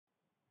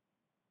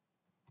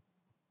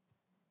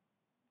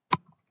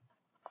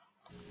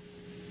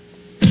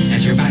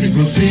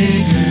grows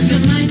bigger. Your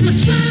mind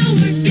must flower.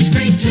 It's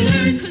great to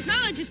learn. 'Cause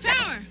knowledge is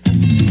power.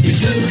 Your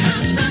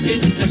schoolhouse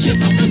rocket, a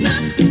chip off the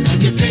block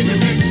of your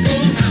favorite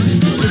schoolhouse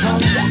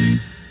rock.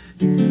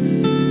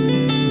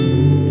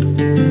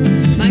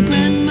 My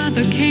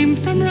grandmother came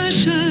from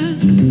Russia,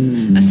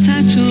 a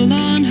satchel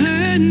on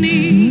her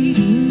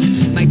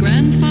knee. My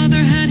grandfather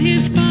had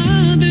his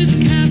father's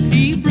cap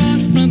he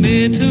brought from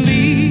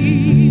Italy.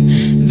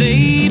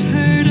 They'd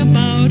heard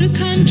about a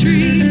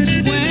country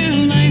where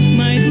life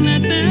might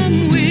let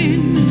them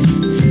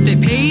win. They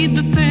paid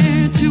the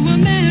fare to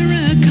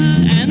America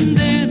and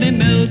there they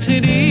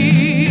melted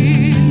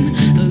in.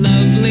 A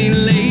lovely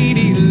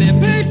lady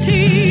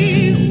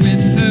Liberty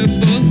with her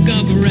book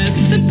of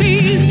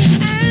recipes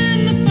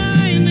and the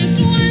finest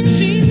one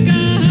she's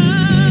got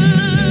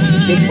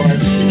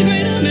is the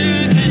great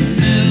American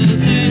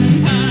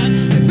melting pot.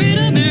 The great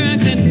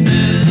American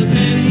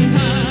melting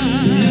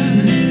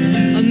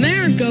pot.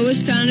 America was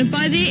founded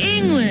by the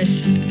English.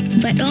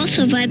 but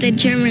also by the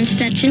Germans,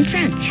 Dutch, and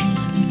French.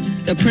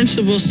 The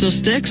principle still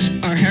sticks,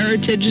 our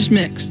heritage is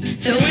mixed.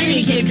 So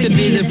any kid could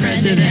be the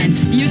president.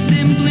 You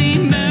simply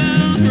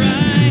melt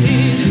right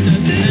in. It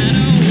doesn't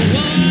matter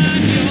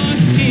what your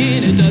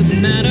skin, it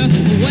doesn't matter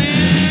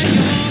where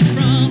you're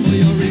from or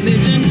your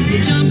religion. You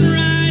jump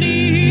right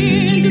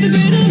into the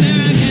great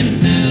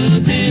American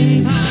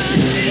melting pot.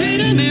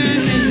 Great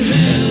American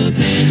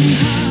melting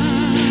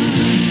pot.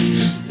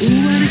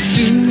 Ooh, what a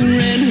stew,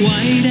 red,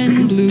 white,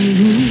 and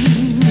blue.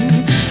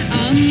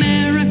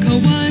 America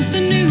was the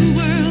new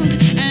world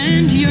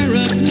and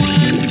Europe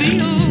was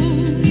the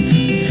old.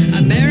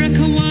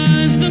 America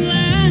was the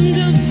land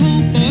of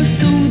hope, or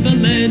so the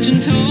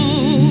legend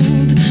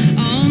told.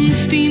 On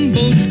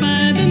steamboats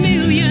by the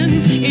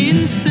millions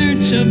in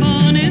search of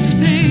honest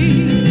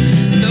pay,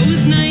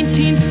 those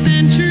 19th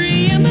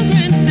century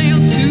immigrants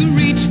sailed to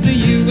reach the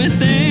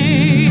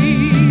USA.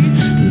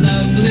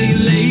 Lovely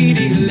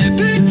Lady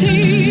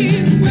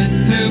Liberty with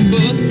her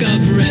book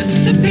of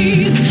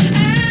recipes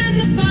and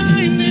the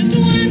finest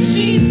one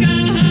she's got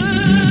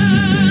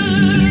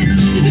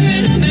is the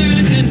great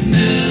American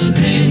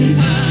melting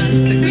pot.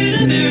 The great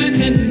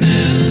American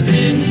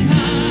melting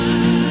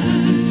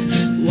pot.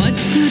 What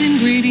good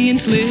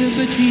ingredients,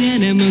 liberty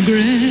and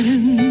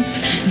immigrants.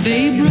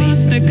 They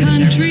brought the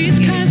country's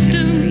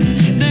customs,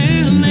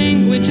 their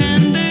language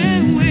and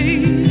their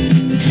ways.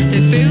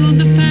 They filled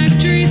the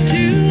factories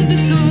to the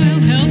soil,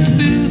 helped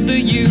build the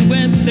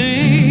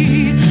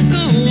USA.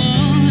 Go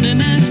on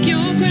and ask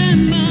your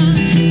grandma,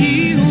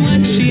 hear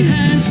what she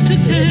has to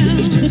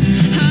tell.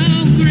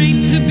 How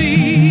great to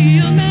be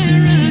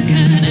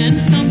American and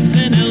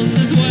something else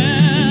as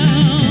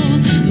well.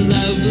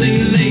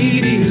 Lovely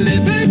Lady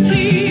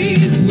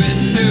Liberty with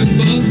her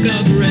book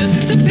of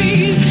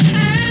recipes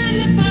and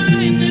the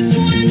finest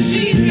one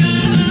she's got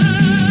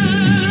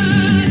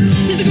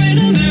is the great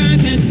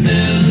American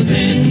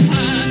melting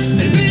pot.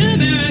 The great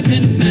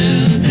American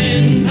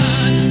melting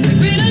pot. The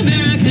great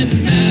American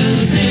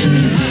melting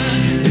pot.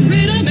 The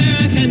great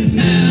American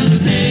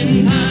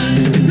melting pot.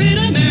 The great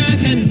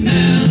American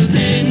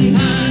melting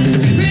pot.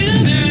 The great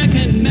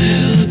American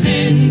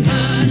melting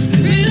pot. The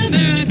great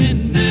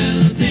American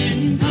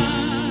melting pot.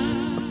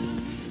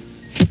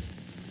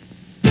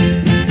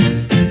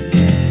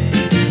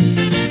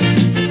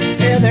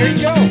 And there you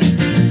go.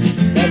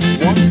 That's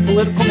one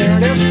political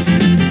narrative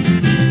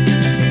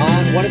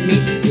on what it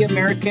means to be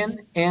American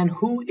and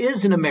who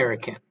is an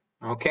American.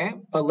 Okay,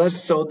 but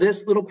so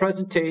this little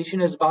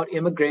presentation is about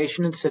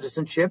immigration and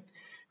citizenship.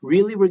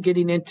 Really, we're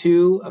getting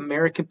into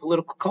American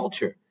political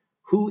culture.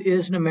 Who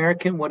is an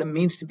American? What it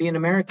means to be an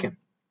American.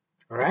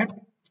 All right,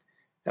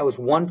 that was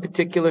one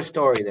particular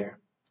story there.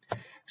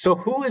 So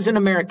who is an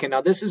American?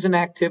 Now, this is an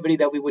activity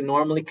that we would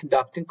normally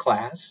conduct in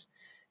class.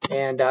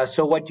 And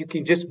so what you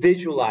can just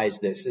visualize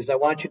this is I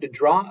want you to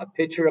draw a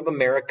picture of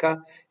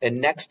America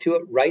and next to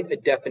it write a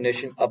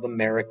definition of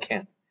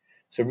American.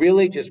 So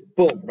really just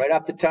boom, right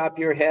off the top of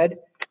your head,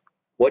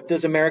 what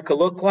does America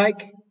look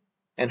like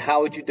and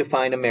how would you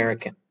define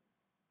American?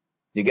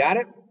 You got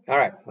it? All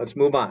right, let's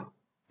move on.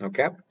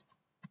 Okay.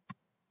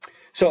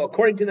 So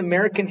according to the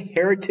American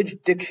Heritage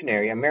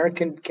Dictionary,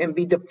 American can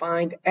be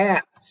defined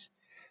as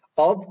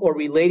of or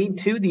relating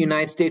to the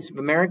United States of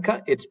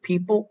America, its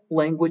people,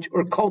 language,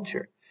 or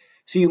culture.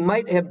 So you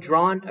might have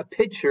drawn a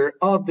picture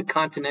of the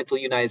continental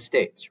United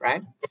States,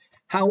 right?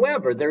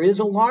 However, there is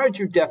a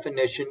larger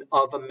definition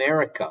of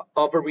America,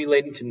 of or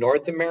relating to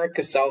North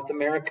America, South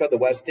America, the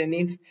West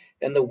Indies,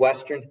 and the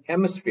Western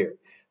Hemisphere.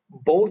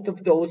 Both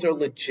of those are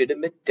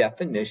legitimate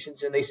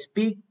definitions, and they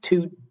speak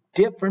to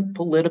different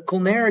political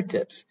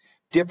narratives,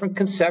 different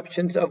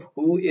conceptions of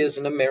who is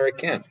an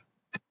American.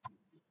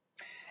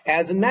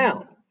 As a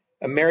noun,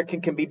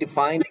 American can be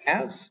defined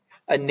as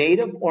a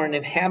native or an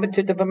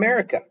inhabitant of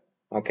America.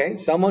 Okay,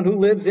 someone who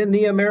lives in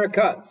the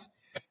Americas,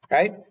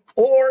 right?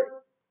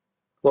 Or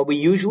what we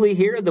usually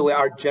hear, the way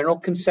our general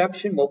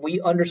conception, what we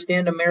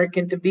understand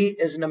American to be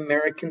is an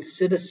American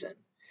citizen.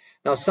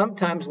 Now,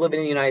 sometimes living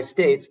in the United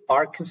States,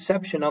 our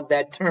conception of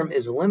that term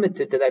is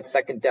limited to that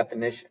second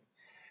definition.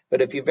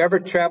 But if you've ever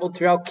traveled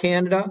throughout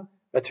Canada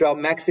or throughout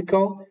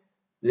Mexico,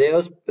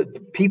 Those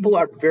people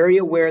are very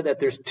aware that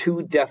there's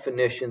two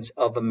definitions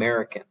of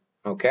American,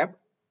 okay?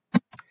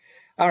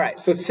 All right,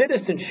 so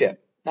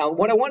citizenship. Now,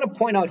 what I want to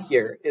point out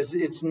here is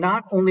it's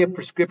not only a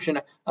prescription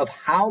of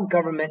how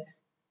government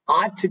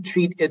ought to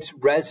treat its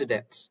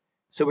residents.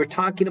 So we're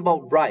talking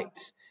about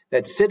rights,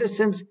 that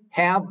citizens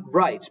have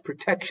rights,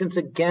 protections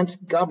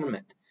against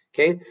government,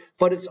 okay?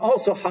 But it's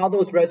also how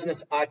those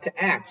residents ought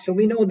to act. So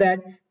we know that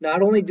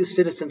not only do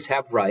citizens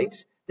have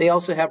rights, they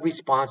also have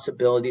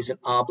responsibilities and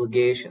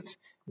obligations.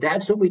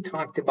 That's what we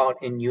talked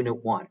about in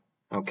Unit 1,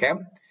 okay?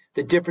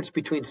 The difference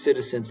between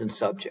citizens and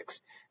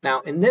subjects.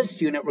 Now, in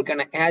this unit, we're going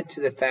to add to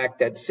the fact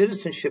that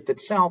citizenship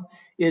itself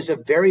is a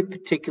very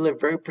particular,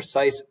 very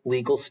precise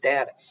legal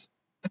status.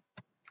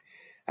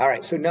 All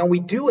right, so now we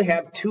do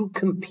have two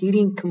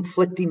competing,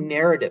 conflicting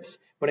narratives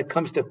when it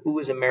comes to who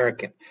is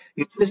American.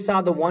 You just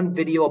saw the one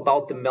video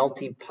about the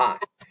melting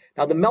pot.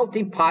 Now, the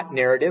melting pot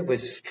narrative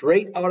was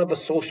straight out of a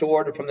social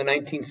order from the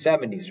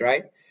 1970s,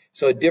 right?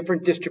 So a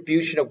different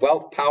distribution of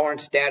wealth, power, and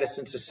status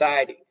in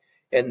society.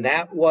 And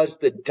that was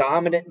the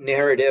dominant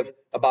narrative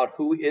about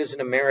who is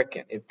an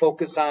American. It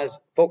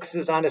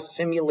focuses on a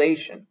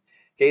simulation,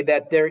 okay,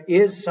 that there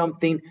is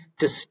something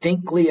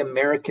distinctly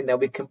American that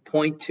we can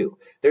point to.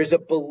 There's a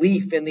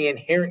belief in the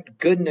inherent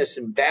goodness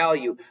and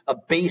value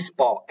of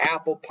baseball,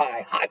 apple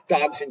pie, hot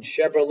dogs, and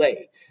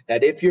Chevrolet.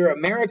 That if you're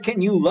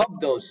American, you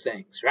love those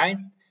things, right?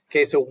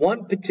 Okay, so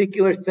one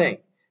particular thing,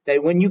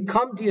 that when you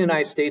come to the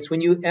United States, when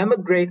you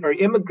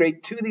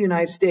immigrate to the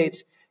United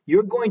States,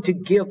 you're going to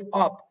give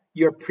up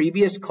your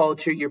previous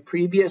culture, your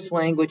previous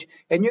language,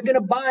 and you're going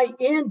to buy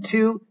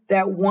into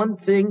that one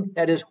thing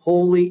that is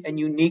wholly and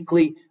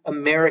uniquely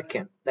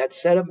American, that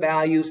set of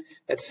values,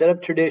 that set of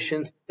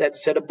traditions, that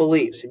set of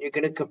beliefs, and you're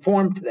going to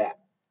conform to that.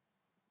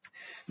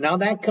 Now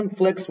that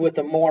conflicts with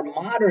a more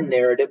modern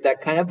narrative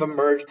that kind of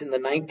emerged in the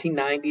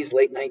 1990s,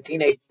 late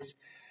 1980s.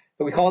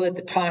 We call it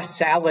the tossed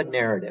salad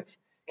narrative.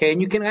 Okay,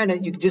 and you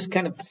can just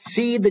kind of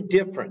see the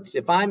difference.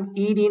 If I'm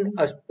eating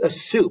a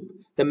soup,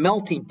 the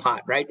melting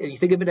pot, right? And you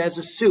think of it as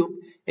a soup,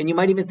 and you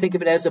might even think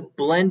of it as a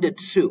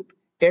blended soup.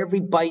 Every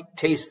bite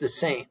tastes the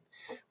same.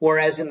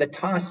 Whereas in the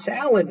tossed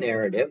salad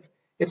narrative,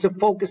 it's a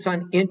focus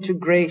on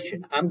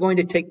integration. I'm going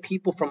to take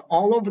people from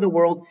all over the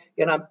world,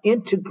 and I'm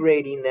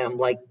integrating them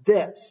like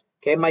this.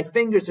 Okay, my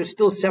fingers are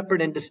still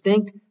separate and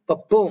distinct,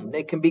 but boom,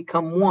 they can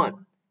become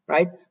one,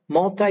 right?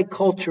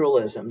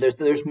 Multiculturalism.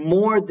 There's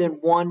more than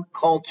one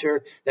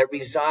culture that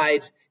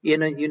resides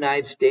in the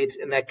United States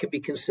and that can be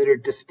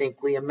considered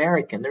distinctly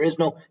American. There is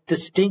no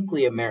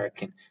distinctly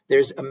American.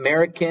 There's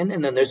American,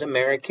 and then there's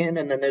American,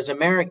 and then there's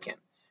American,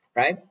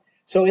 right?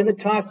 So in the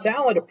tossed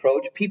salad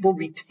approach, people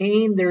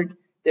retain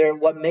their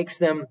what makes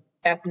them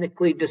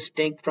ethnically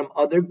distinct from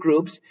other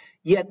groups,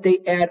 yet they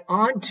add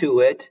on to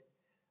it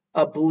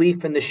a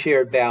belief in the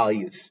shared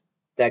values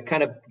that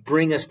kind of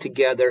bring us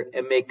together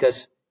and make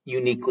us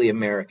uniquely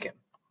American.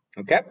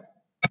 Okay?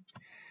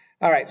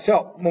 All right,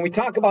 so when we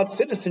talk about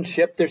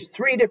citizenship, there's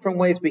three different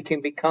ways we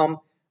can become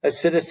a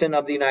citizen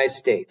of the United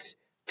States.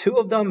 Two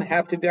of them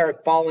have to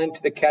fall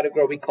into the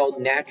category we call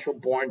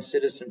natural-born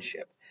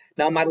citizenship.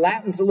 Now, my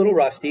Latin's a little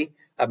rusty.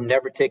 I've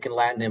never taken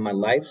Latin in my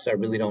life, so I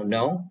really don't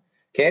know.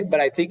 Okay, but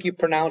I think you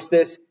pronounce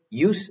this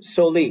jus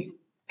soli.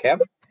 Okay?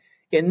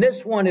 In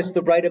this one, it's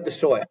the right of the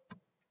soil.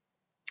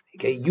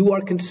 Okay, you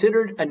are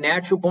considered a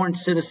natural-born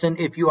citizen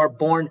if you are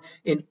born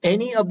in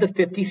any of the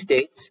 50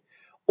 states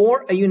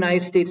or a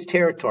United States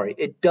territory.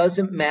 It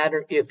doesn't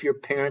matter if your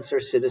parents are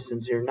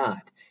citizens or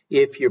not.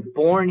 If you're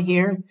born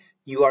here,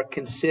 you are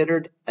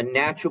considered a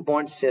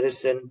natural-born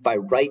citizen by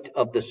right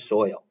of the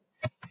soil.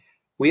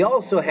 We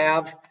also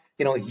have,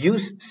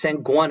 jus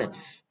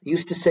sanguinis. I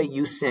used to say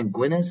jus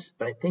sanguinis,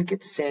 but I think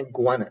it's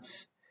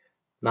sanguinis.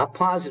 Not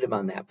positive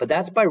on that, but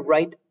that's by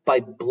right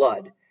by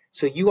blood.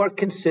 So you are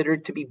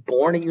considered to be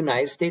born a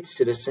United States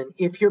citizen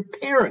if your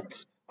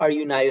parents are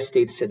United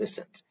States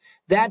citizens.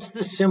 That's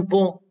the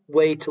simple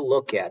way to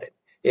look at it.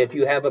 If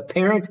you have a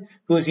parent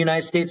who is a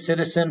United States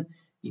citizen,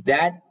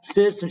 that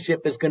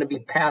citizenship is going to be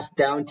passed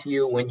down to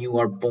you when you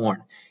are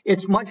born.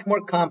 It's much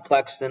more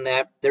complex than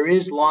that. There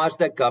is laws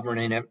that govern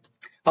it.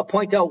 I'll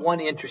point out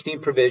one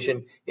interesting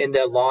provision in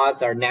the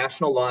laws, our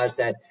national laws,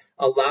 that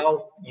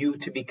allow you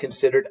to be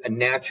considered a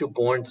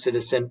natural-born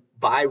citizen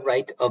by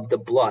right of the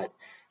blood.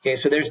 Okay,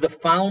 so there's the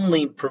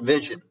foundling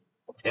provision.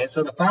 Okay,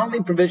 so the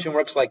foundling provision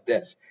works like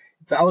this.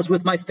 If I was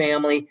with my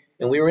family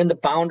and we were in the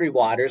boundary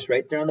waters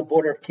right there on the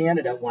border of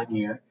Canada one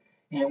year,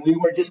 and we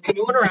were just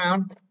canoeing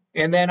around,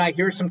 and then I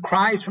hear some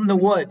cries from the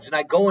woods, and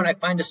I go and I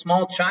find a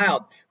small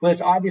child who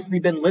has obviously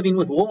been living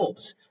with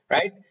wolves,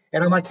 right?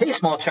 And I'm like, hey,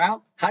 small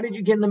child, how did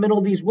you get in the middle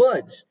of these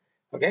woods?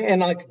 Okay,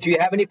 and I'm like, do you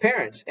have any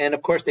parents? And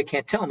of course they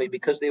can't tell me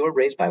because they were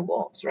raised by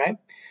wolves, right?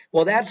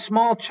 Well, that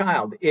small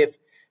child, if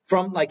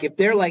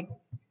they're like,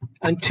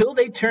 until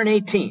they turn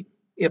 18,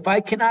 if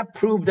I cannot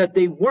prove that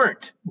they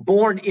weren't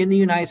born in the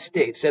United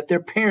States, that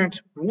their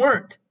parents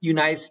weren't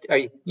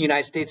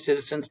United States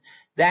citizens,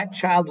 that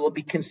child will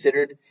be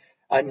considered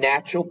a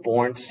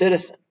natural-born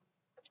citizen.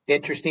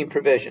 Interesting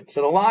provision.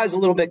 So the law is a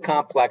little bit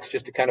complex,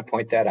 just to kind of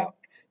point that out.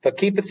 But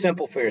keep it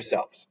simple for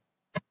yourselves.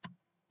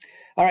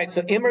 All right,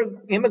 so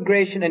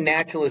immigration and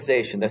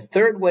naturalization. The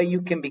third way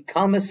you can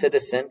become a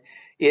citizen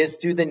is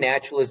through the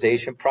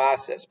naturalization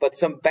process. But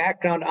some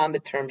background on the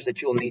terms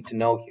that you'll need to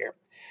know here.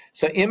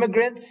 So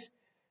immigrants,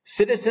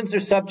 citizens, are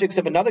subjects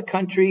of another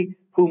country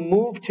who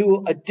move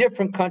to a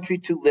different country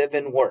to live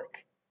and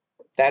work.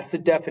 That's the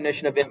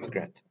definition of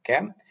immigrant,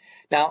 okay?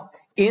 Now,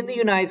 in the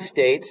United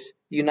States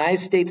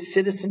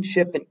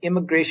Citizenship and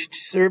Immigration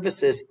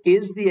Services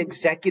is the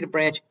executive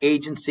branch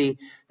agency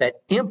that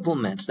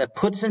implements, that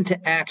puts into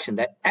action,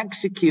 that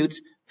executes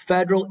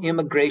federal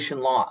immigration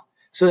law.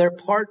 So they're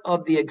part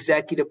of the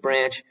executive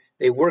branch.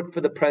 They work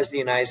for the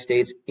President of the United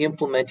States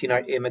implementing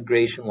our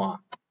immigration law.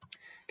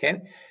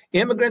 Okay?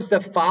 Immigrants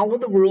that follow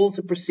the rules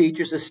and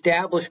procedures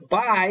established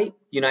by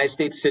United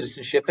States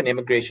Citizenship and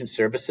Immigration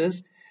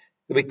Services,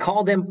 we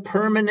call them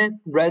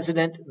permanent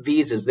resident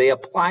visas. They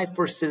apply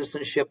for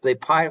citizenship. They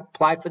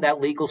apply for that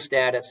legal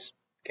status.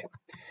 Okay.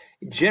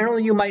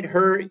 Generally, you might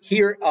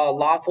hear a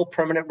lawful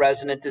permanent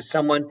resident is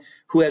someone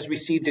who has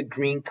received a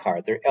green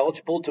card. They're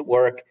eligible to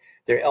work.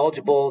 They're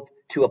eligible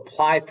to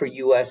apply for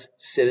U.S.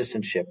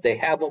 citizenship. They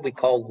have what we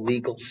call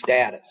legal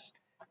status.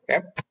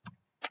 Okay.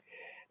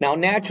 Now,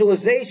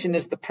 naturalization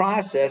is the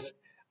process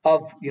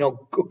of,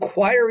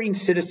 acquiring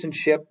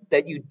citizenship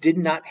that you did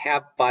not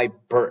have by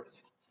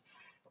birth.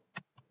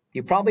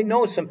 You probably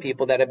know some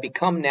people that have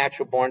become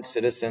natural-born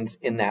citizens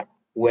in that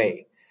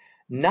way.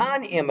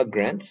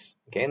 Non-immigrants,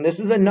 okay, and this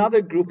is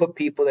another group of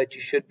people that you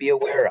should be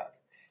aware of.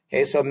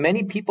 Okay, so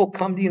many people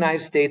come to the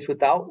United States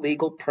without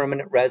legal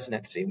permanent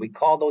residency. We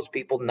call those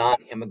people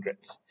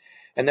non-immigrants.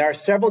 And there are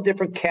several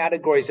different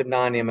categories of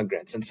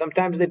non-immigrants, and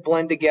sometimes they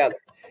blend together.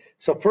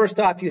 So first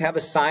off, you have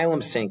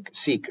asylum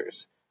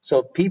seekers.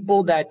 So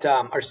people that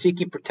are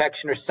seeking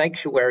protection or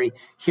sanctuary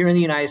here in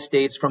the United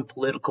States from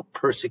political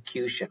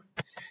persecution.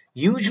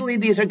 Usually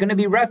these are going to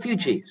be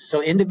refugees,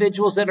 so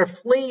individuals that are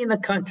fleeing the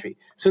country.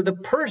 So the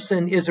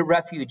person is a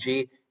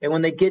refugee, and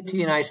when they get to the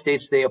United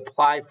States, they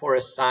apply for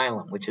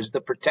asylum, which is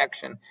the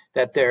protection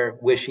that they're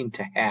wishing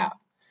to have.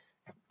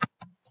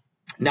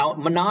 Now,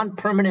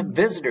 non-permanent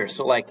visitors,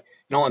 so like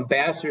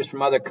ambassadors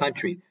from other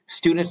countries,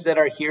 students that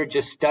are here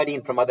just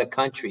studying from other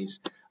countries,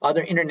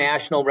 other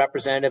international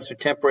representatives or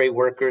temporary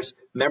workers,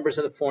 members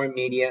of the foreign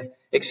media,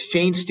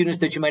 exchange students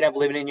that you might have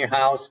living in your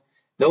house,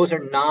 those are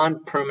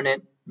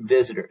non-permanent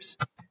visitors.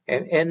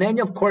 And then,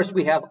 of course,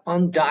 we have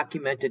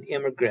undocumented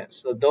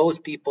immigrants. So those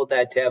people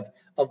that have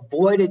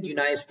avoided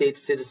United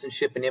States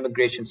Citizenship and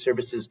Immigration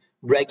Services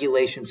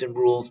regulations and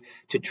rules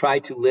to try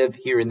to live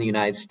here in the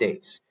United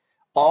States.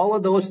 All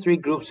of those three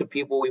groups of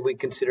people we would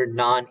consider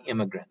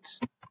non-immigrants.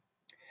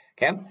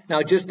 Okay.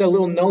 Now, just a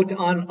little note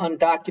on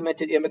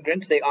undocumented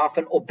immigrants. They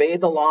often obey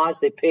the laws.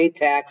 They pay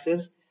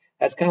taxes.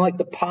 That's kind of like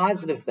the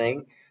positive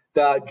thing.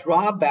 The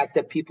drawback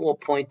that people will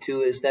point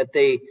to is that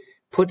they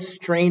put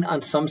strain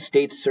on some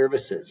state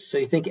services. So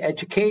you think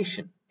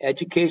education.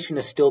 Education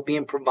is still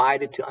being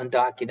provided to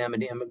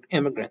undocumented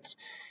immigrants.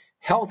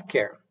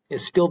 Healthcare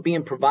is still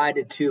being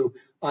provided to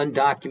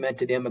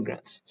undocumented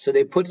immigrants. So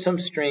they put some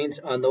strains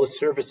on those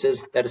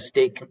services that a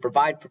state can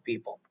provide for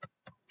people.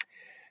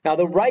 Now,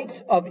 the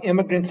rights of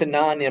immigrants and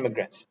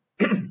non-immigrants.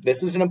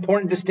 This is an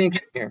important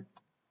distinction here.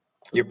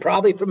 You're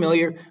probably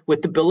familiar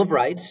with the Bill of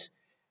Rights,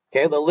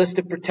 okay, the list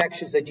of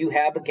protections that you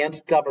have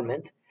against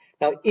government.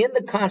 Now, in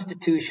the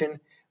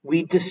Constitution,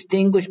 we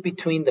distinguish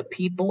between the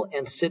people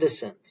and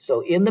citizens.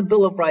 So in the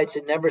Bill of Rights,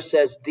 it never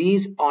says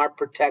these are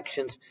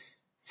protections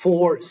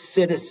for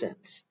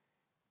citizens.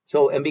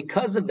 So, and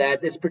because of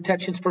that, it's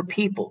protections for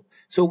people.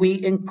 So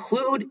we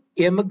include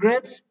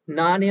immigrants,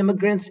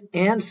 non-immigrants,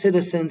 and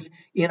citizens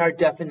in our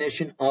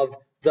definition of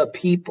the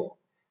people.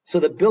 So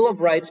the Bill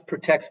of Rights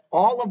protects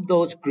all of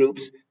those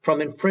groups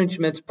from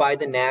infringements by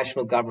the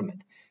national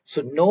government.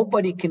 So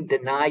nobody can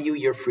deny you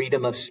your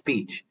freedom of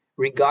speech,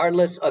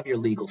 regardless of your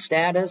legal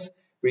status,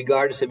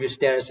 regardless of your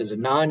status as a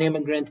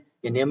non-immigrant,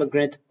 an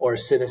immigrant, or a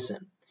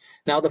citizen.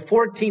 Now, the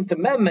 14th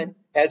Amendment,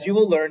 as you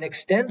will learn,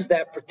 extends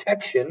that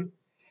protection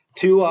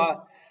to,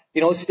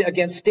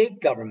 against state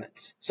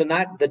governments. So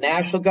not the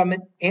national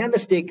government and the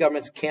state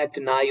governments can't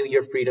deny you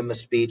your freedom of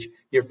speech,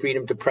 your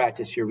freedom to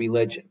practice your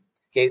religion.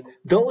 Okay,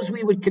 those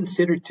we would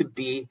consider to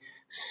be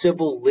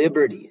civil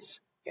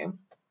liberties. Okay. All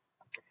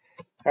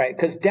right,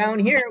 because down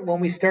here, when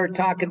we start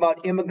talking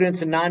about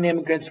immigrants and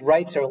non-immigrants'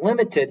 rights are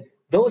limited,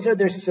 those are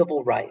their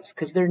civil rights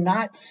because they're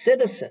not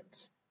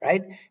citizens,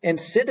 right? And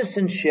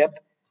citizenship,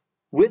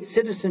 with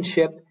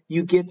citizenship,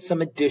 you get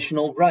some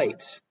additional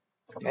rights.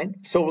 Okay?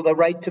 So the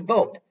right to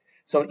vote.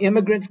 So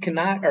immigrants and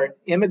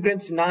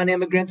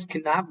non-immigrants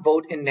cannot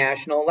vote in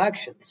national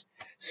elections.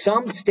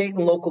 Some state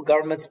and local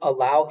governments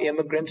allow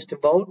immigrants to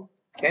vote.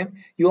 Okay?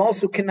 You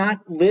also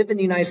cannot live in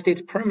the United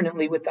States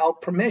permanently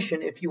without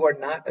permission if you are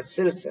not a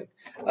citizen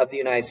of the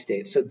United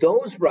States. So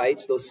those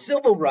rights, those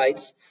civil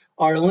rights,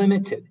 are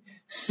limited.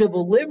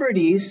 Civil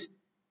liberties,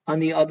 on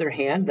the other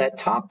hand, that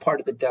top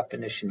part of the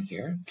definition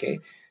here, okay,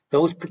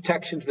 those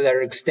protections that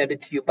are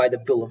extended to you by the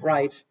Bill of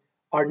Rights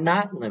are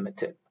not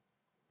limited.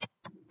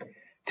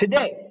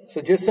 Today,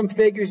 so just some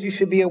figures you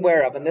should be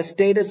aware of, and this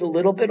data is a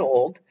little bit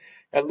old.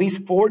 At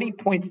least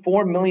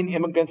 40.4 million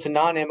immigrants and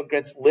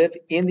non-immigrants live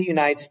in the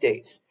United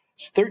States.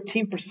 It's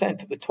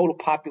 13% of the total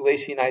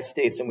population of the United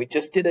States, and we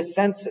just did a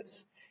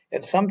census.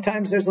 And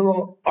sometimes there's a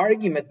little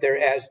argument there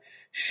as,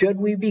 should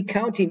we be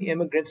counting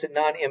immigrants and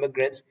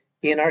non-immigrants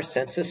in our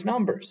census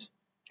numbers?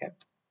 Okay.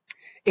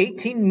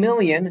 18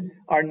 million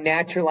are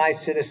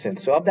naturalized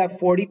citizens. So of that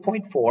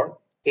 40.4,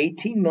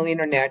 18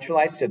 million are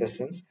naturalized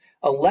citizens.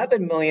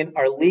 11 million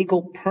are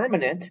legal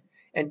permanent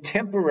and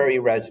temporary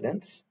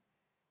residents.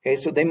 Okay,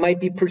 so they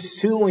might be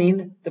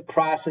pursuing the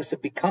process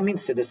of becoming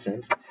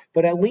citizens,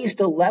 but at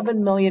least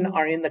 11 million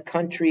are in the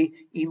country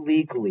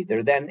illegally.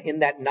 They're then in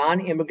that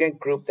non-immigrant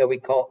group that we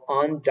call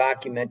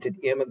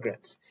undocumented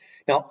immigrants.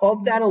 Now,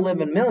 of that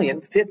 11 million,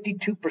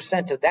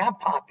 52% of that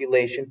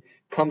population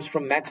comes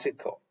from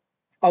Mexico.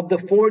 Of the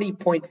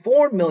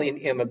 40.4 million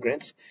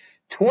immigrants,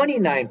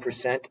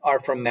 29% are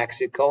from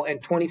Mexico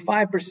and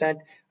 25%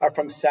 are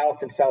from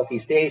South and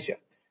Southeast Asia.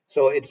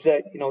 So it's,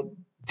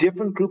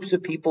 different groups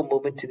of people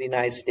moving to the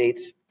United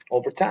States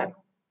over time.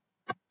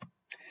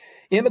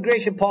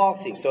 Immigration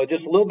policy. So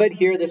just a little bit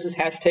here. This is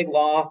hashtag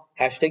law,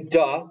 hashtag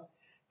duh.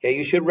 Okay,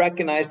 you should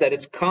recognize that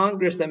it's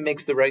Congress that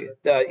makes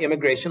the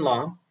immigration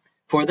law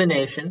for the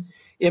nation.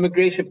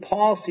 Immigration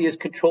policy is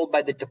controlled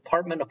by the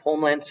Department of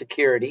Homeland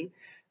Security.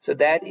 So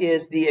that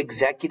is the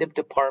executive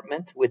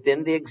department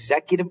within the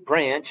executive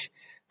branch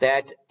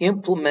that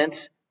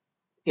implements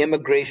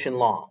immigration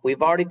law.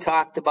 We've already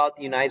talked about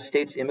the United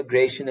States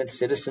Immigration and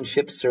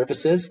Citizenship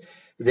Services.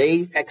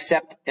 They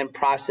accept and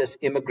process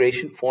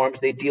immigration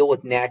forms. They deal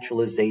with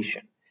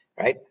naturalization,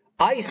 right?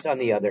 ICE, on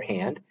the other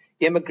hand,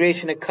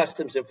 Immigration and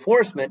Customs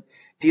Enforcement,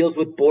 deals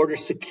with border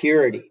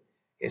security.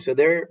 Okay, so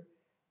they're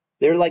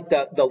like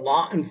the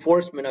law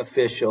enforcement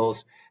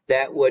officials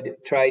that would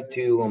try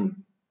to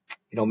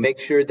make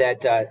sure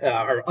that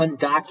our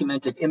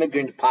undocumented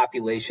immigrant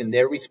population,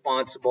 they're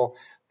responsible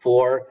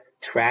for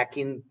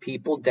tracking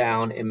people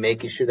down and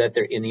making sure that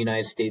they're in the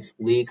United States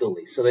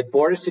legally. So that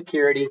border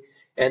security,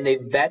 and they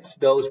vet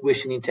those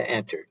wishing to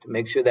enter to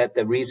make sure that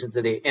the reasons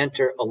that they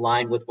enter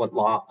align with what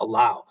law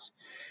allows.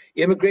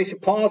 Immigration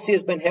policy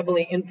has been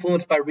heavily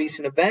influenced by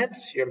recent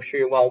events. I'm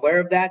sure you're well aware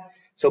of that.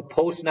 So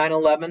post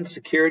 9/11,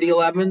 security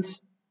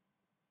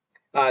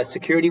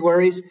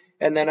worries,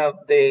 and then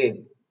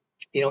the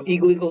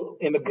illegal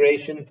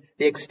immigration,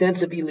 the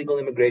extensive illegal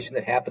immigration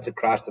that happens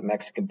across the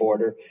Mexican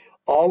border.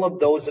 All of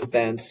those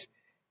events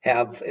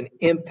have an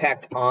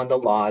impact on the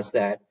laws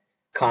that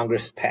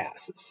Congress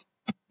passes.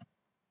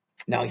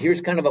 Now,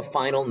 here's kind of a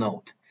final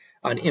note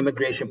on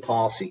immigration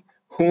policy.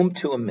 Whom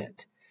to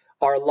admit?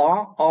 Our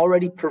law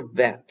already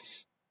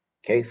prevents,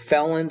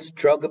 felons,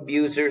 drug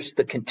abusers,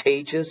 the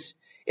contagious,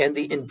 and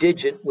the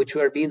indigent, which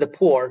would be the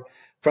poor,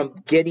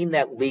 from getting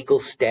that legal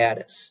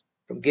status,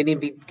 from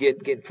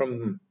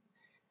from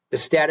the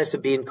status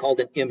of being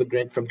called an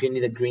immigrant, from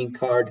getting a green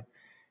card,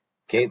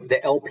 the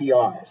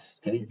LPRs.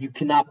 You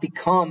cannot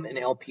become an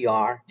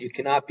LPR. You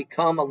cannot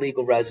become a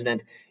legal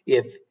resident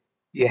if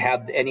you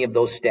have any of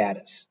those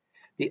status.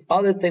 The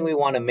other thing we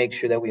want to make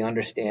sure that we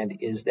understand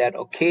is that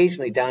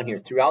occasionally down here,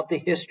 throughout the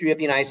history of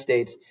the United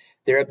States,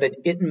 there have been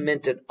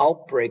intermittent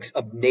outbreaks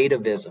of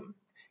nativism,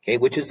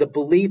 which is a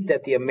belief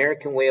that the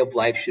American way of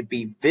life should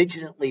be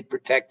vigilantly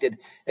protected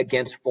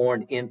against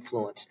foreign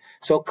influence.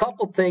 So a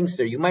couple things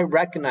there. You might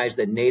recognize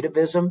that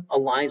nativism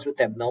aligns with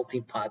that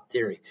melting pot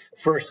theory.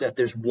 First, that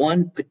there's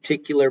one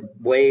particular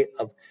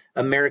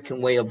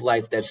American way of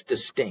life that's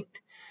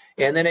distinct.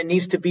 And then it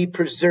needs to be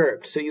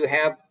preserved. So you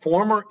have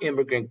former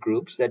immigrant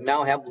groups that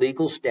now have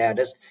legal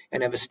status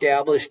and have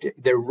established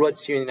their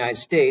roots here in the United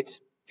States.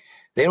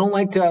 They don't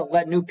like to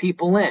let new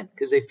people in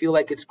because they feel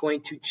like it's going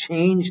to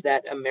change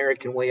that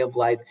American way of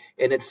life,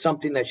 and it's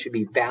something that should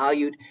be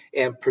valued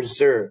and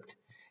preserved.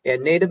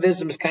 And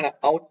nativism is kind of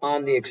out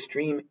on the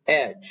extreme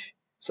edge.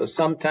 So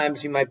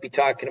sometimes you might be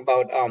talking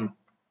about,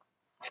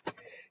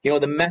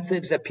 the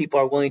methods that people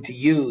are willing to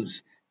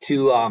use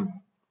to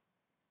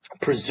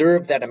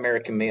preserve that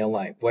American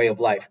way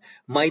of life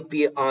might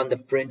be on the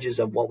fringes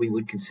of what we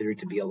would consider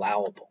to be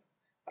allowable.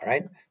 All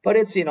right. But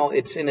it's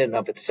in and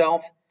of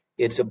itself.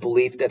 It's a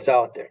belief that's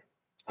out there.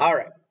 All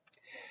right.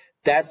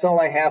 That's all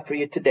I have for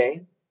you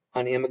today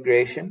on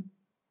immigration.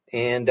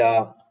 And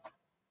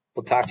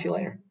we'll talk to you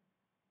later.